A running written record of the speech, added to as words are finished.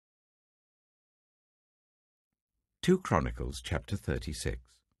2 Chronicles chapter 36.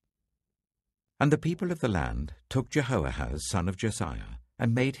 And the people of the land took Jehoahaz son of Josiah,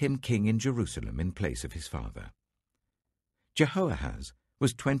 and made him king in Jerusalem in place of his father. Jehoahaz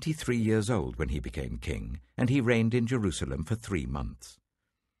was 23 years old when he became king, and he reigned in Jerusalem for 3 months.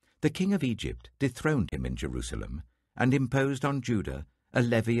 The king of Egypt dethroned him in Jerusalem, and imposed on Judah a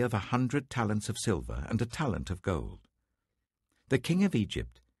levy of 100 talents of silver and a talent of gold. The king of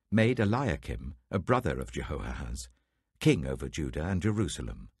Egypt made Eliakim, a brother of Jehoahaz, king over Judah and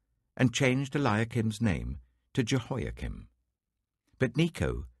Jerusalem, and changed Eliakim's name to Jehoiakim. But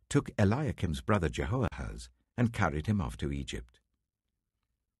Necho took Eliakim's brother Jehoahaz and carried him off to Egypt.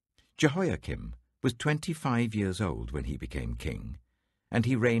 Jehoiakim was 25 years old when he became king, and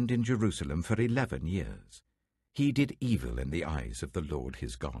he reigned in Jerusalem for 11 years. He did evil in the eyes of the Lord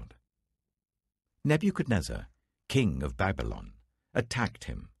his God. Nebuchadnezzar, king of Babylon, attacked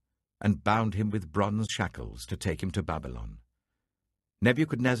him and bound him with bronze shackles to take him to Babylon.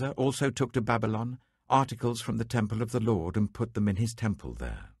 Nebuchadnezzar also took to Babylon articles from the temple of the Lord and put them in his temple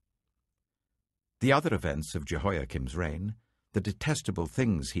there. The other events of Jehoiakim's reign, the detestable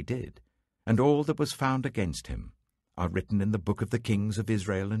things he did, and all that was found against him, are written in the book of the kings of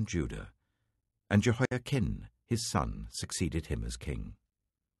Israel and Judah. And Jehoiakim, his son, succeeded him as king.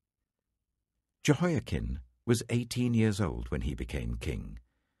 Jehoiakim was 18 years old when he became king,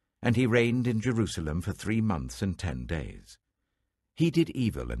 and he reigned in Jerusalem for 3 months and 10 days. He did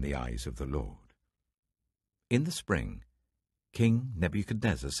evil in the eyes of the Lord. In the spring, King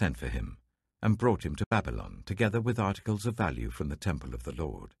Nebuchadnezzar sent for him, and brought him to Babylon, together with articles of value from the temple of the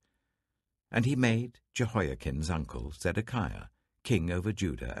Lord. And he made Jehoiakim's uncle Zedekiah king over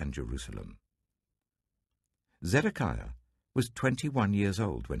Judah and Jerusalem. Zedekiah was 21 years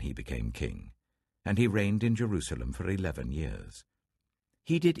old when he became king, and he reigned in Jerusalem for 11 years.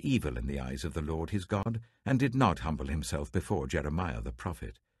 He did evil in the eyes of the Lord his God, and did not humble himself before Jeremiah the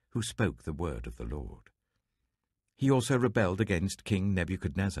prophet, who spoke the word of the Lord. He also rebelled against King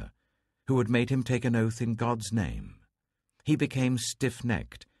Nebuchadnezzar, who had made him take an oath in God's name. He became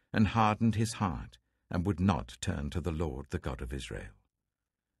stiff-necked and hardened his heart, and would not turn to the Lord, the God of Israel.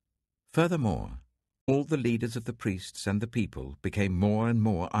 Furthermore, all the leaders of the priests and the people became more and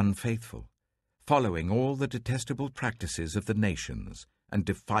more unfaithful, following all the detestable practices of the nations and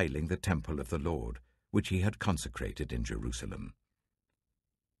defiling the temple of the Lord, which he had consecrated in Jerusalem.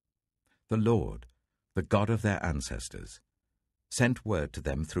 The Lord, the God of their ancestors, sent word to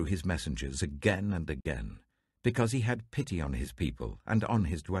them through his messengers again and again, because he had pity on his people and on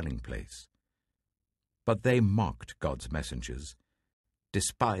his dwelling place. But they mocked God's messengers,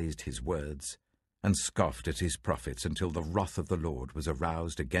 despised his words, and scoffed at his prophets until the wrath of the Lord was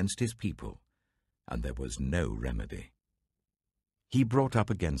aroused against his people, and there was no remedy. He brought up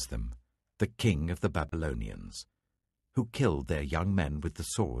against them the king of the Babylonians, who killed their young men with the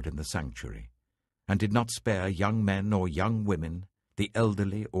sword in the sanctuary, and did not spare young men or young women, the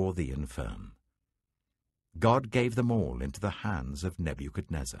elderly or the infirm. God gave them all into the hands of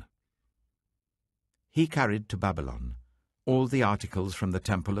Nebuchadnezzar. He carried to Babylon all the articles from the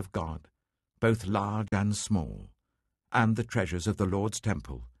temple of God, both large and small, and the treasures of the Lord's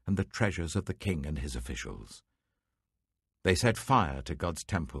temple and the treasures of the king and his officials. They set fire to God's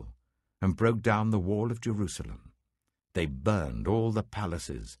temple and broke down the wall of Jerusalem. They burned all the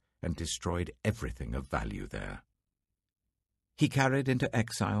palaces and destroyed everything of value there. He carried into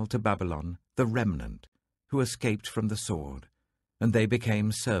exile to Babylon the remnant who escaped from the sword, and they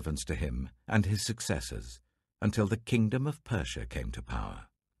became servants to him and his successors until the kingdom of Persia came to power.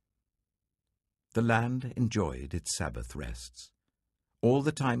 The land enjoyed its Sabbath rests. All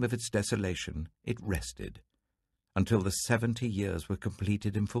the time of its desolation it rested, until the 70 years were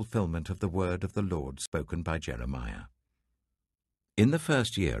completed in fulfillment of the word of the Lord spoken by Jeremiah. In the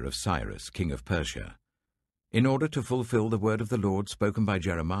first year of Cyrus, king of Persia, in order to fulfill the word of the Lord spoken by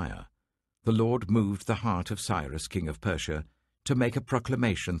Jeremiah, the Lord moved the heart of Cyrus, king of Persia, to make a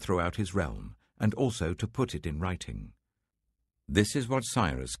proclamation throughout his realm, and also to put it in writing. This is what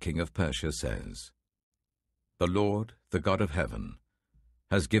Cyrus, king of Persia, says: "The Lord, the God of heaven,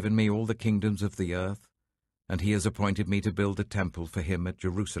 has given me all the kingdoms of the earth, and he has appointed me to build a temple for him at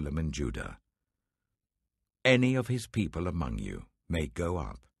Jerusalem in Judah. Any of his people among you may go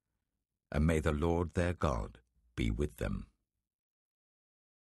up, and may the Lord their God be with them."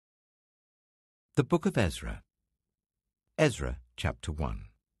 The Book of Ezra. Ezra, chapter 1.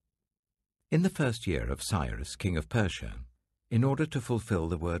 In the first year of Cyrus, king of Persia, in order to fulfill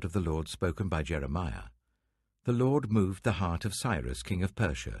the word of the Lord spoken by Jeremiah, the Lord moved the heart of Cyrus, king of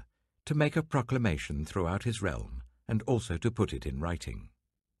Persia, to make a proclamation throughout his realm, and also to put it in writing.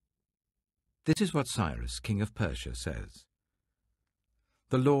 This is what Cyrus, king of Persia, says.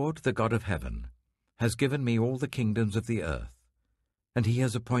 The Lord, the God of heaven, has given me all the kingdoms of the earth, and he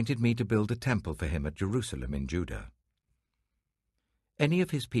has appointed me to build a temple for him at Jerusalem in Judah. Any of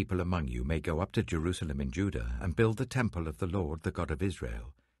his people among you may go up to Jerusalem in Judah and build the temple of the Lord, the God of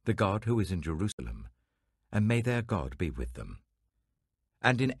Israel, the God who is in Jerusalem, and may their God be with them.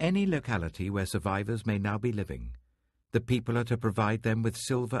 And in any locality where survivors may now be living, the people are to provide them with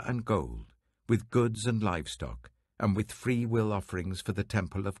silver and gold, with goods and livestock, and with free will offerings for the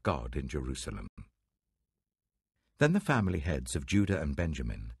temple of God in Jerusalem. Then the family heads of Judah and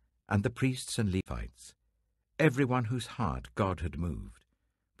Benjamin, and the priests and Levites, everyone whose heart God had moved,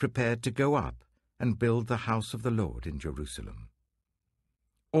 prepared to go up and build the house of the Lord in Jerusalem.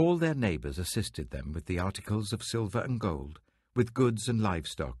 All their neighbors assisted them with the articles of silver and gold, with goods and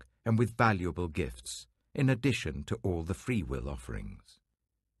livestock, and with valuable gifts, in addition to all the freewill offerings.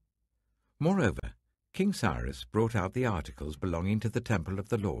 Moreover, King Cyrus brought out the articles belonging to the temple of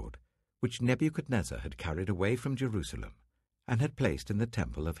the Lord, which Nebuchadnezzar had carried away from Jerusalem, and had placed in the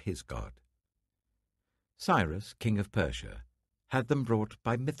temple of his God. Cyrus, king of Persia, had them brought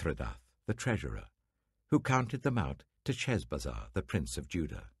by Mithredath, the treasurer, who counted them out to Sheshbazzar, the prince of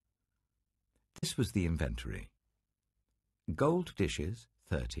Judah. This was the inventory: gold dishes,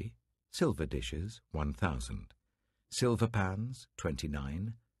 30, silver dishes, 1,000, silver pans,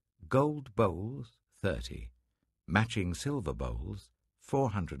 29, gold bowls, 30, matching silver bowls,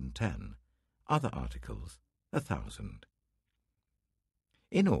 410, other articles, 1,000.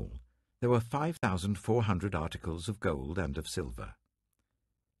 In all, there were 5,400 articles of gold and of silver.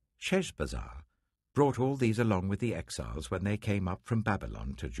 Sheshbazzar brought all these along with the exiles when they came up from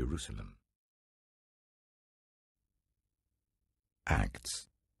Babylon to Jerusalem. Acts,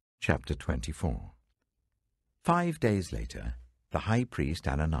 chapter 24. 5 days later, the high priest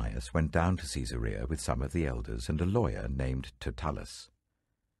Ananias went down to Caesarea with some of the elders and a lawyer named Tertullus,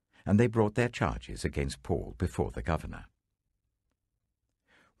 and they brought their charges against Paul before the governor.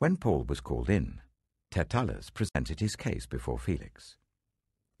 When Paul was called in, Tertullus presented his case before Felix.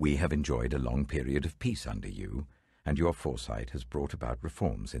 "We have enjoyed a long period of peace under you, and your foresight has brought about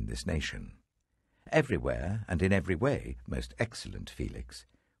reforms in this nation. Everywhere and in every way, most excellent Felix,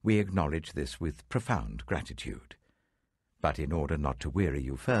 we acknowledge this with profound gratitude. But in order not to weary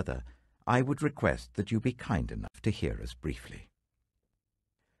you further, I would request that you be kind enough to hear us briefly.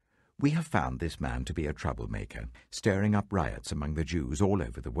 We have found this man to be a troublemaker, stirring up riots among the Jews all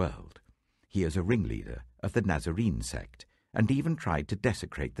over the world. He is a ringleader of the Nazarene sect, and even tried to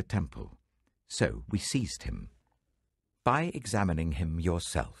desecrate the temple. So we seized him. By examining him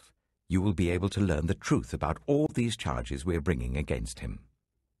yourself, you will be able to learn the truth about all these charges we are bringing against him."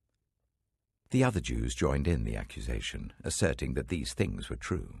 The other Jews joined in the accusation, asserting that these things were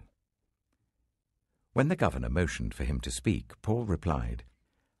true. When the governor motioned for him to speak, Paul replied,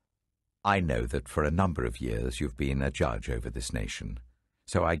 "I know that for a number of years you've been a judge over this nation,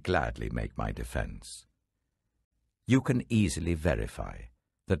 so I gladly make my defense. You can easily verify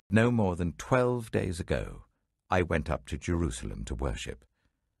that no more than 12 days ago I went up to Jerusalem to worship.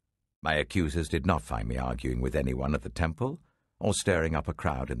 My accusers did not find me arguing with anyone at the temple, or stirring up a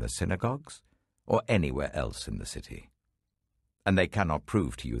crowd in the synagogues, or anywhere else in the city. And they cannot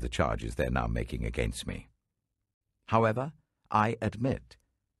prove to you the charges they're now making against me. However, I admit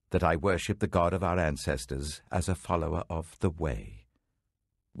that I worship the God of our ancestors as a follower of the Way,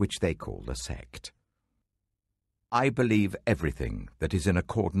 which they call a sect. I believe everything that is in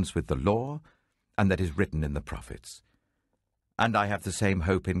accordance with the law and that is written in the prophets. And I have the same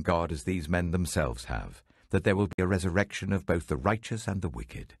hope in God as these men themselves have, that there will be a resurrection of both the righteous and the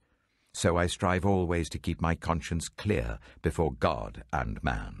wicked. So I strive always to keep my conscience clear before God and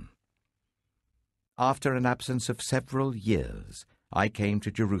man. After an absence of several years, I came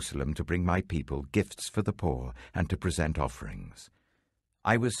to Jerusalem to bring my people gifts for the poor and to present offerings.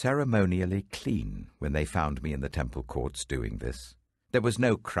 I was ceremonially clean when they found me in the temple courts doing this. There was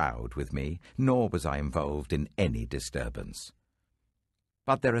no crowd with me, nor was I involved in any disturbance.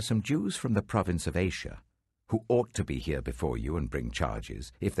 But there are some Jews from the province of Asia who ought to be here before you and bring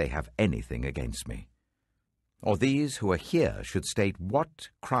charges if they have anything against me. Or these who are here should state what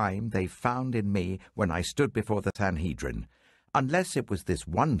crime they found in me when I stood before the Sanhedrin, unless it was this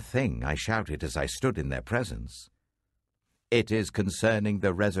one thing I shouted as I stood in their presence. It is concerning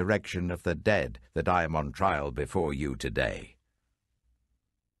the resurrection of the dead that I am on trial before you today."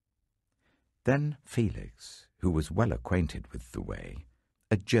 Then Felix, who was well acquainted with the way,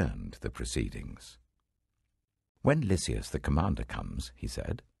 adjourned the proceedings. "When Lysias the commander comes," he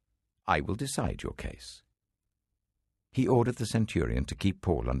said, "I will decide your case." He ordered the centurion to keep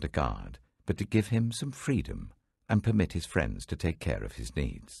Paul under guard, but to give him some freedom and permit his friends to take care of his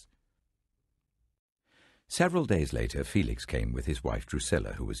needs. Several days later, Felix came with his wife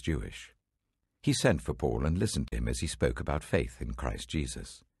Drusilla, who was Jewish. He sent for Paul and listened to him as he spoke about faith in Christ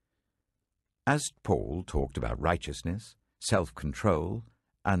Jesus. As Paul talked about righteousness, self-control,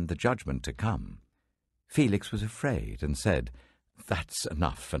 and the judgment to come, Felix was afraid and said, "That's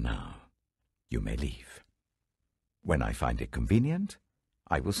enough for now. You may leave. When I find it convenient,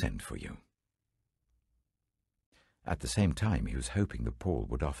 I will send for you." At the same time, he was hoping that Paul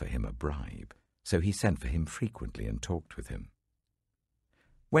would offer him a bribe, so he sent for him frequently and talked with him.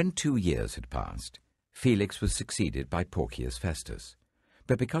 When 2 years had passed, Felix was succeeded by Porcius Festus,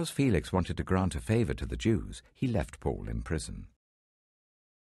 but because Felix wanted to grant a favor to the Jews, he left Paul in prison.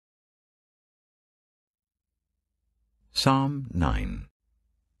 Psalm 9.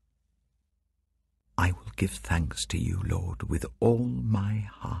 I will give thanks to you, Lord, with all my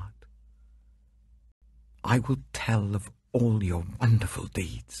heart. I will tell of all your wonderful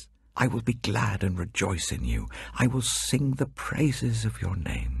deeds. I will be glad and rejoice in you. I will sing the praises of your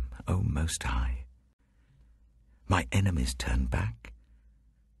name, O Most High. My enemies turn back.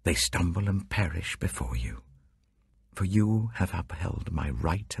 They stumble and perish before you. For you have upheld my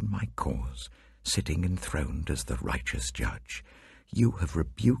right and my cause, sitting enthroned as the righteous judge. You have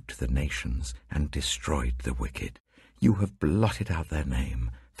rebuked the nations and destroyed the wicked. You have blotted out their name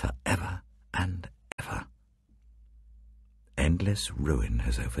for ever and ever. Endless ruin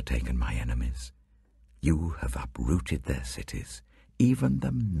has overtaken my enemies. You have uprooted their cities. Even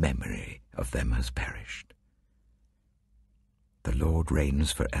the memory of them has perished. The Lord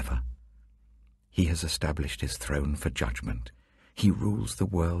reigns forever. He has established his throne for judgment. He rules the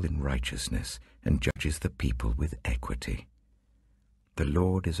world in righteousness and judges the people with equity. The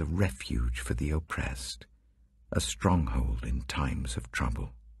Lord is a refuge for the oppressed, a stronghold in times of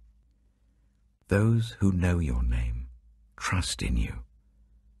trouble. Those who know your name trust in you,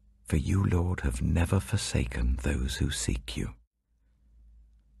 for you, Lord, have never forsaken those who seek you.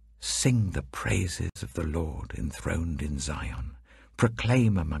 Sing the praises of the Lord enthroned in Zion.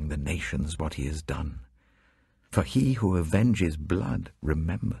 Proclaim among the nations what he has done. For he who avenges blood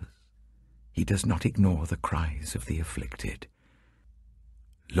remembers. He does not ignore the cries of the afflicted.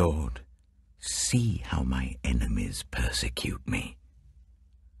 Lord, see how my enemies persecute me.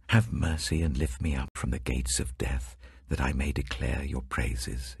 Have mercy and lift me up from the gates of death, that I may declare your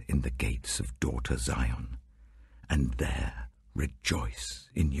praises in the gates of daughter Zion, and there rejoice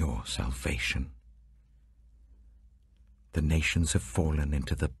in your salvation. The nations have fallen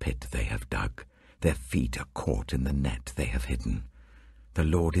into the pit they have dug. Their feet are caught in the net they have hidden. The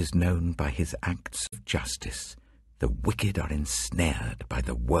Lord is known by his acts of justice. The wicked are ensnared by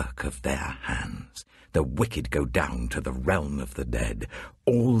the work of their hands. The wicked go down to the realm of the dead,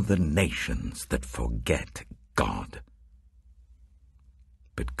 all the nations that forget God.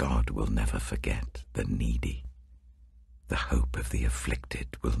 But God will never forget the needy. The hope of the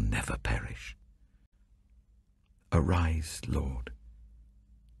afflicted will never perish. Arise, Lord.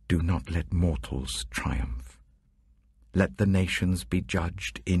 Do not let mortals triumph. Let the nations be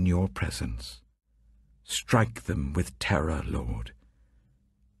judged in your presence. Strike them with terror, Lord.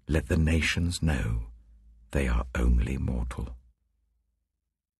 Let the nations know they are only mortal.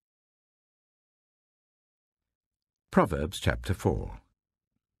 Proverbs chapter 4.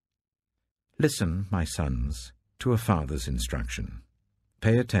 Listen, my sons, to a father's instruction.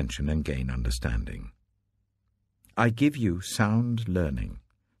 Pay attention and gain understanding. I give you sound learning,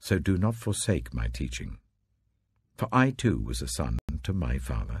 so do not forsake my teaching. For I too was a son to my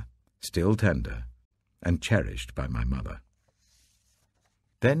father, still tender, and cherished by my mother.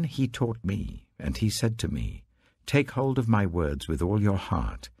 Then he taught me, and he said to me, Take hold of my words with all your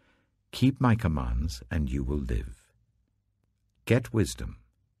heart. Keep my commands, and you will live. Get wisdom.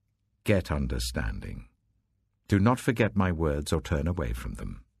 Get understanding. Do not forget my words or turn away from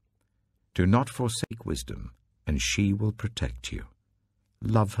them. Do not forsake wisdom, and she will protect you.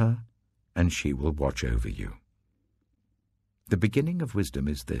 Love her, and she will watch over you. The beginning of wisdom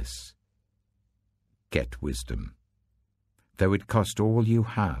is this: get wisdom. Though it cost all you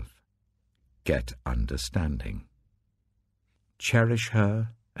have, get understanding. Cherish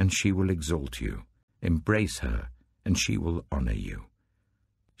her, and she will exalt you. Embrace her, and she will honor you.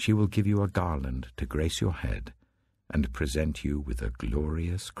 She will give you a garland to grace your head, and present you with a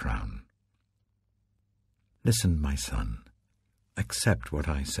glorious crown. Listen, my son, accept what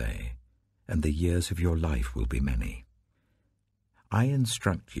I say, and the years of your life will be many. I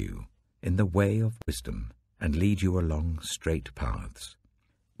instruct you in the way of wisdom, and lead you along straight paths.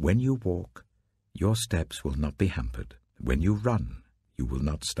 When you walk, your steps will not be hampered. When you run, you will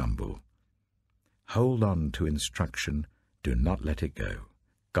not stumble. Hold on to instruction, do not let it go.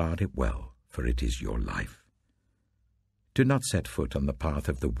 Guard it well, for it is your life. Do not set foot on the path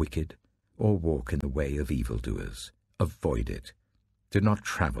of the wicked, or walk in the way of evildoers. Avoid it. Do not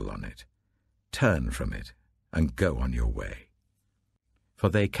travel on it. Turn from it, and go on your way. For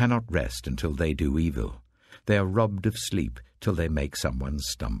they cannot rest until they do evil. They are robbed of sleep till they make someone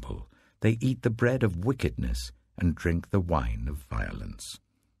stumble. They eat the bread of wickedness and drink the wine of violence.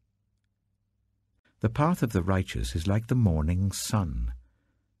 The path of the righteous is like the morning sun,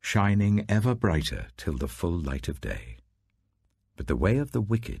 shining ever brighter till the full light of day. But the way of the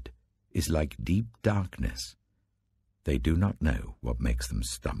wicked is like deep darkness. They do not know what makes them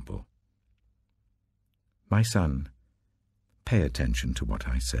stumble. My son, pay attention to what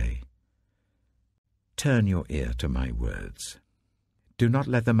I say. Turn your ear to my words. Do not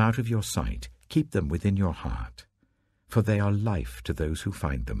let them out of your sight. Keep them within your heart, for they are life to those who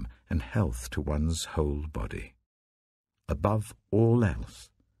find them and health to one's whole body. Above all else,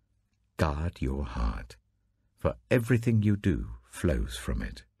 guard your heart, for everything you do flows from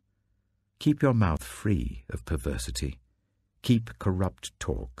it. Keep your mouth free of perversity. Keep corrupt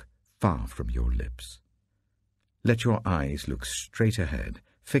talk far from your lips. Let your eyes look straight ahead.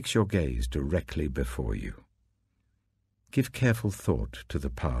 Fix your gaze directly before you. Give careful thought to the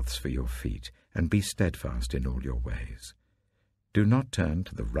paths for your feet, and be steadfast in all your ways. Do not turn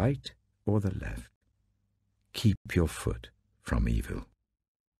to the right or the left. Keep your foot from evil.